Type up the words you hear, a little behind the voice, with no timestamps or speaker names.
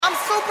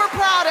super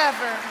proud of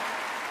her.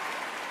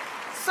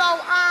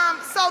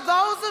 So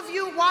those of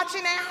you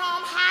watching at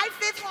home, hi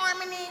Fifth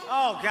Harmony.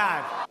 Oh,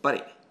 God.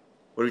 Buddy,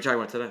 what are we talking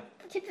about today?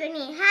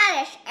 Tiffany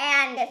Haddish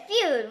and the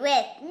feud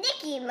with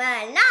Nicki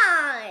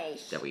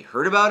Minaj. That we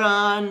heard about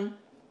on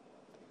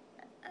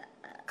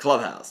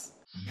Clubhouse.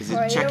 Is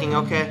it checking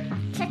okay?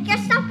 Check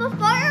yourself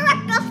before you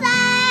wreck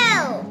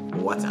yourself.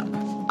 What's up?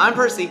 I'm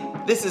Percy.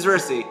 This is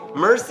Mercy.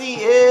 Mercy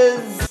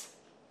is...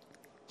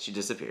 She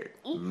disappeared.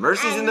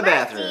 Mercy's in the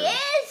bathroom. Mercy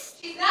is...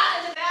 She's not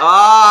in the bathroom.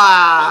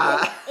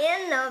 Ah!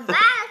 in the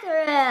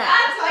bathroom.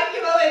 That's why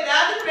you went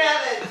down to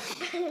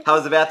Travis.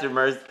 How's the bathroom,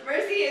 Mercy?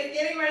 Mercy is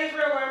getting ready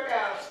for a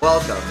workout.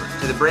 Welcome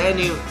to the brand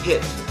new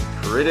hit,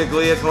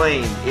 critically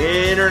acclaimed,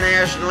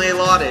 internationally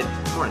lauded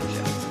morning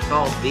show. It's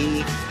called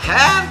the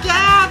Half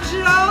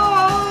Show.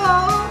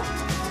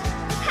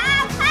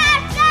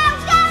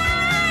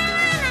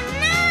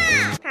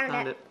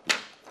 Found it.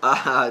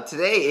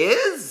 Today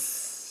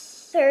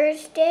is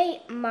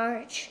Thursday,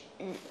 March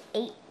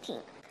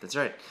 18th. That's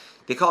right.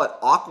 They call it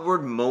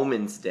Awkward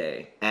Moments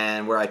Day,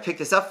 and where I picked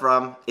this up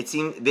from, it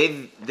seemed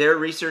their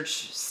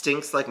research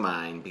stinks like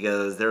mine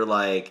because they're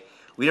like,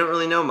 we don't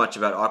really know much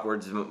about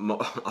Awkward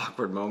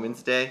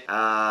Moments Day.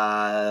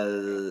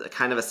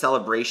 Kind of a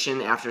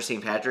celebration after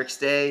St. Patrick's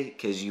Day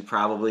because you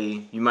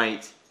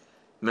might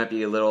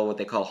be a little what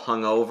they call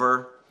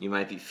hungover. You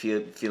might be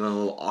feeling a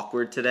little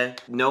awkward today.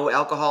 No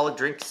alcoholic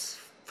drinks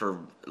for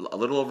a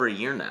little over a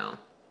year now,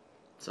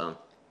 so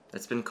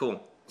that's been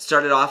cool.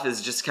 Started off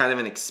as just kind of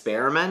an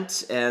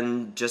experiment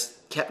and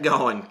just kept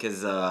going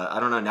because I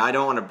don't know, now I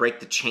don't want to break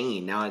the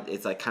chain. Now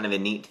it's like kind of a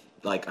neat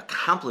like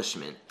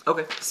accomplishment.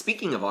 Okay,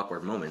 speaking of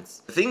awkward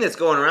moments, the thing that's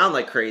going around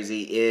like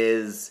crazy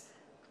is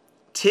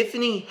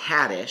Tiffany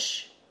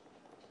Haddish.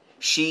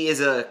 She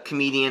is a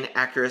comedian,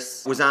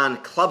 actress, was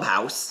on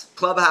Clubhouse.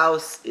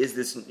 Clubhouse is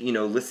this,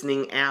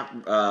 listening app.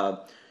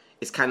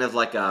 It's kind of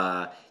like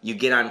you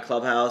get on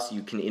Clubhouse,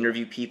 you can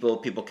interview people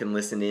can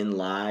listen in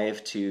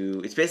live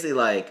to, it's basically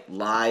like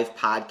live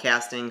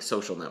podcasting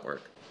social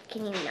network.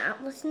 Can you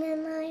not listen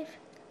in live?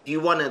 If you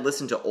want to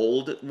listen to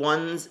old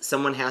ones,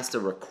 someone has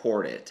to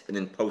record it and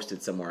then post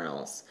it somewhere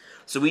else.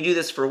 So we do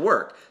this for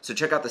work. So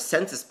check out the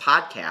Census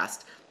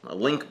podcast, a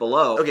link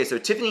below. Okay, so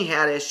Tiffany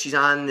Haddish,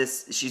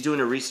 she's doing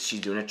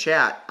a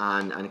chat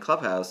on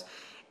Clubhouse.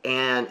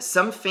 And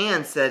some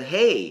fans said,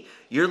 hey,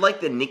 you're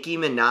like the Nicki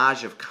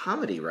Minaj of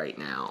comedy right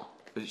now.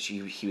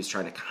 He was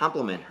trying to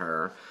compliment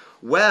her.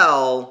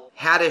 Well,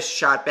 Haddish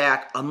shot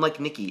back, unlike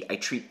Nicki, I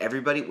treat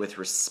everybody with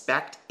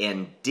respect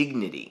and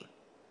dignity.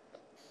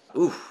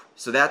 Oof,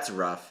 so that's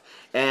rough.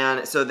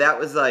 And so that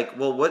was like,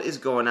 well, what is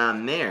going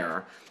on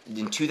there?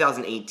 In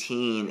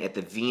 2018 at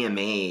the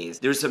VMAs,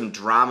 there was some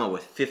drama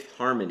with Fifth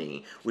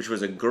Harmony, which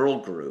was a girl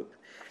group.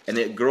 And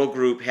that girl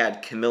group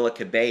had Camila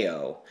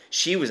Cabello.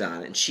 She was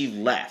on it, and she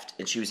left,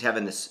 and she was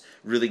having this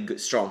really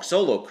good, strong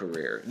solo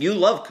career. You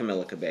love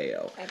Camila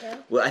Cabello. I do?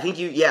 Well, I think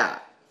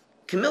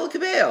Camila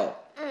Cabello.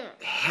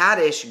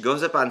 Haddish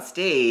goes up on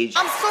stage.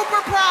 I'm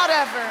super proud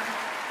of her.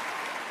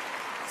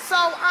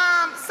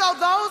 So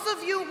those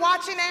of you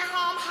watching at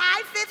home,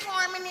 hi Fifth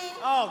Harmony.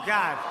 Oh,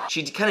 God.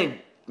 She kind of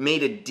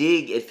made a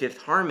dig at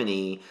Fifth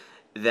Harmony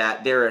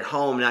that they're at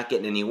home not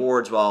getting any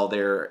awards while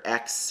their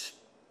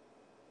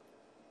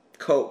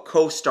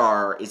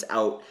co-star is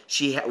out.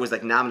 She was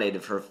like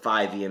nominated for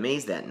 5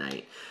 VMAs that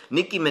night.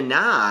 Nicki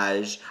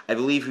Minaj, I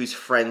believe, who's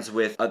friends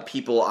with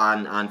people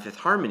on Fifth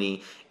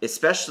Harmony,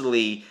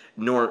 especially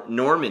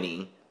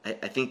Normani.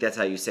 I think that's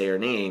how you say her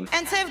name.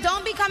 And Tiff,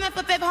 don't be coming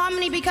for Fifth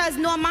Harmony because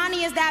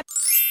Normani is that.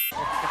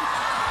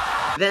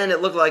 Then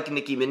it looked like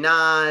Nicki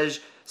Minaj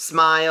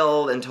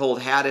smiled and told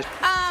Haddish,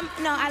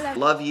 no, I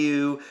love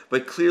you,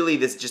 but clearly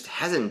this just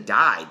hasn't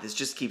died. This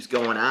just keeps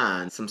going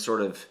on. Some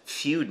sort of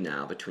feud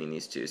now between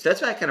these two. So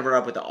that's why I kind of brought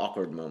up with the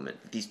awkward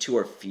moment. These two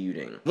are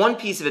feuding. One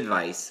piece of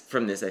advice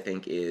from this, I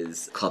think,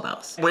 is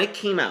Clubhouse. When it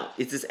came out,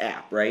 it's this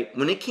app, right?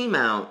 When it came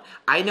out,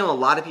 I know a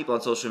lot of people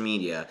on social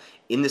media,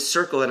 in the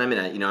circle that I'm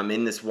in, I'm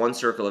in this one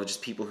circle of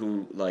just people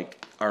who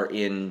like are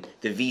in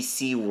the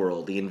VC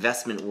world, the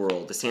investment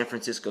world, the San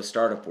Francisco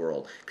startup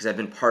world, because I've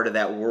been part of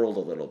that world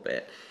a little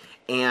bit.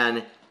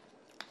 And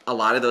a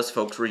lot of those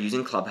folks were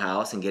using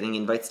Clubhouse and getting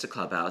invites to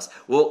Clubhouse.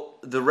 Well,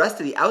 the rest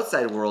of the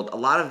outside world, a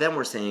lot of them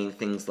were saying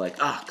things like,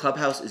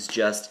 Clubhouse is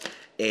just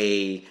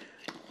a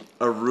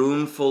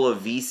room full of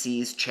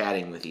VCs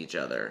chatting with each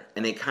other.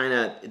 And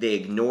they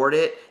ignored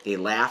it, they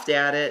laughed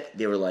at it,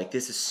 they were like,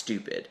 this is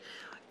stupid.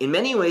 In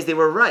many ways, they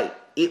were right.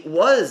 It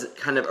was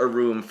kind of a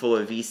room full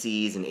of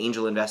VCs and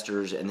angel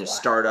investors and their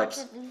startups.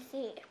 What's a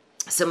VC?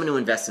 Someone who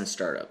invests in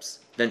startups,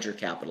 venture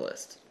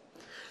capitalist.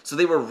 So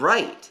they were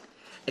right,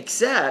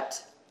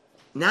 except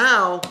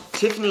now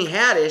Tiffany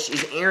Haddish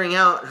is airing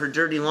out her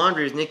dirty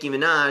laundry with Nicki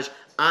Minaj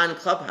on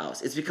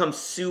Clubhouse. It's become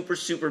super,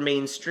 super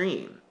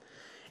mainstream.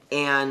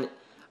 And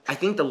I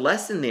think the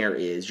lesson there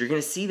is you're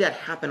going to see that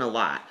happen a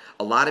lot.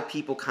 A lot of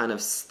people kind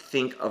of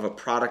think of a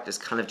product as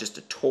kind of just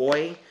a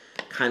toy,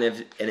 kind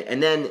of,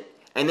 and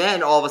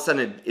then all of a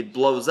sudden it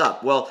blows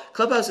up. Well,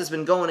 Clubhouse has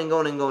been going and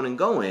going and going and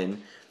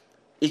going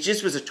it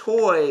just was a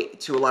toy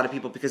to a lot of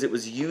people because it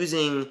was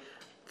using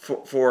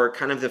for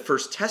kind of the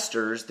first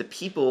testers, the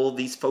people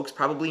these folks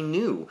probably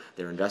knew.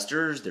 Their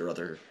investors, their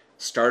other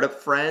startup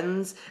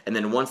friends, and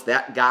then once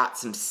that got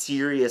some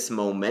serious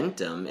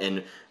momentum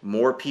and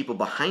more people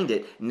behind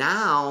it,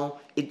 now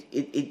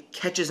it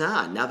catches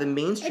on. Now the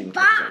mainstream it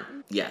catches on.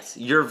 bombed. Yes,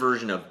 your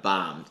version of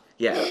bombed.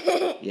 Yeah,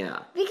 yeah.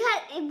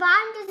 Because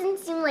bomb doesn't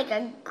seem like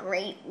a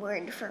great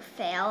word for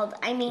failed.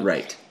 I mean,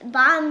 Right.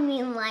 bomb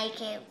mean like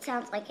it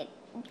sounds like it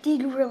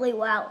did really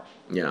well.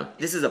 Yeah.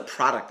 This is a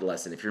product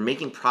lesson. If you're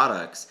making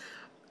products,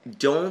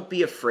 don't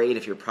be afraid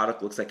if your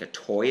product looks like a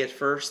toy at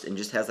first and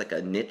just has like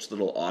a niche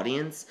little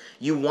audience.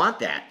 You want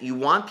that. You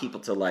want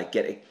people to like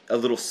get a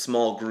little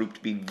small group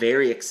to be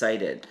very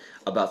excited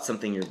about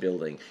something you're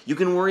building. You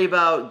can worry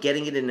about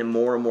getting it into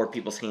more and more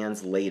people's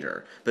hands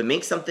later, but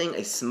make something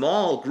a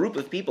small group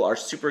of people are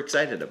super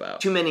excited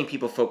about. Too many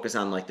people focus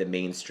on like the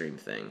mainstream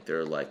thing.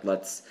 They're like,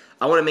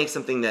 I want to make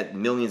something that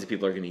millions of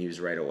people are going to use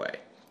right away.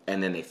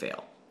 And then they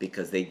fail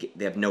because they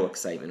have no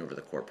excitement over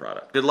the core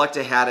product. Good luck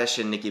to Haddish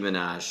and Nicki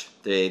Minaj.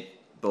 They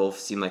both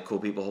seem like cool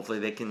people. Hopefully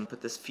they can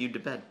put this feud to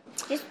bed.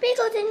 This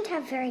bagel didn't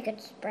have very good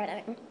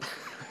spreading.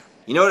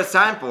 You know what it's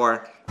time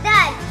for? The jug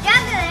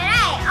of the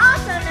day,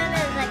 also known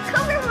as the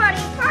Cooper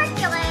Morning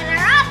Percolator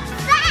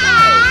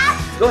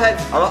upset! Go ahead.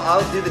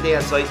 I'll do the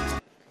dance. Like,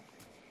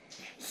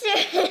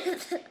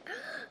 She's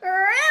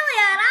really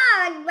a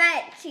dog,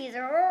 but she's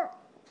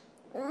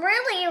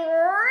really a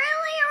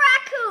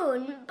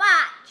raccoon,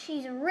 but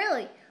she's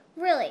really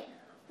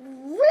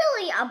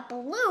a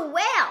blue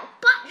whale,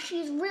 but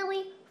she's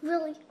really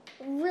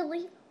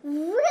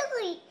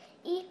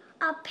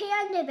a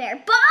panda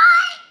bear,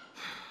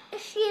 but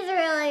she's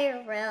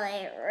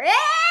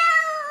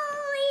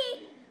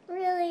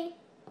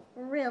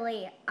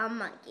really a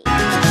monkey.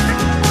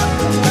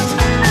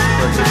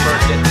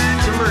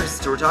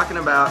 So we're talking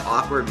about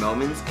awkward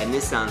moments, and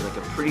this sounds like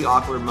a pretty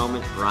awkward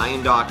moment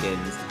Brian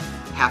Dawkins,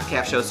 Half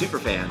Calf Show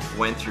superfan,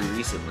 went through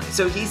recently.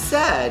 So he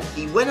said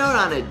he went out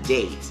on a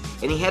date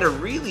and he had a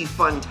really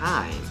fun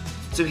time.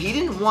 So he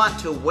didn't want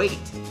to wait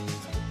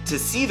to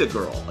see the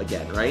girl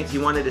again, right? He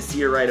wanted to see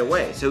her right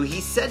away. So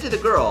he said to the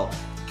girl,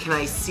 "Can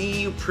I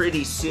see you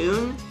pretty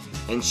soon?"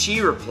 And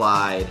she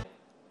replied,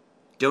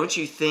 "Don't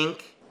you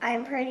think?"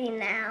 I'm pretty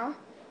now.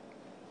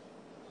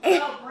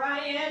 Oh,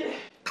 Brian.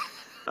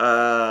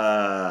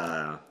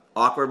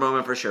 Awkward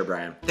moment for sure,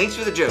 Brian. Thanks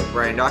for the joke,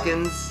 Brian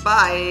Dawkins.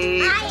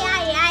 Bye.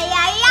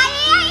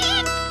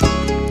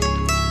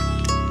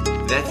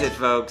 That's it,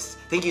 folks.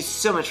 Thank you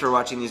so much for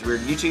watching these weird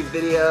YouTube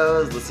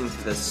videos, listening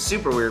to the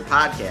super weird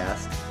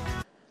podcast.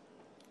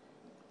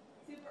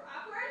 Super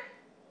awkward?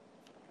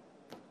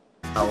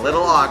 A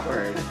little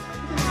awkward.